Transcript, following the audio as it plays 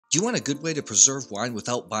Do you want a good way to preserve wine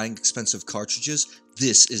without buying expensive cartridges?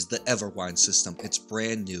 This is the Everwine system. It's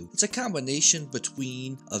brand new. It's a combination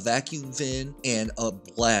between a vacuum bin and a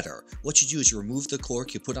bladder. What you do is you remove the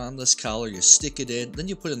cork, you put on this collar, you stick it in, then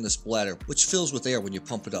you put in this bladder, which fills with air when you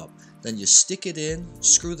pump it up. Then you stick it in,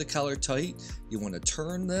 screw the collar tight. You want to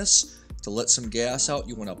turn this to let some gas out.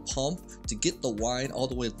 You want to pump to get the wine all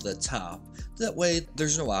the way to the top. That way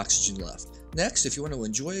there's no oxygen left. Next, if you want to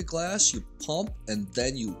enjoy a glass, you pump and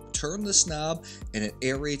then you turn this knob and it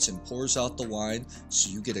aerates and pours out the wine so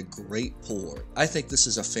you get a great pour. I think this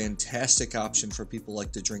is a fantastic option for people who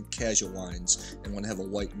like to drink casual wines and want to have a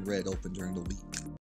white and red open during the week.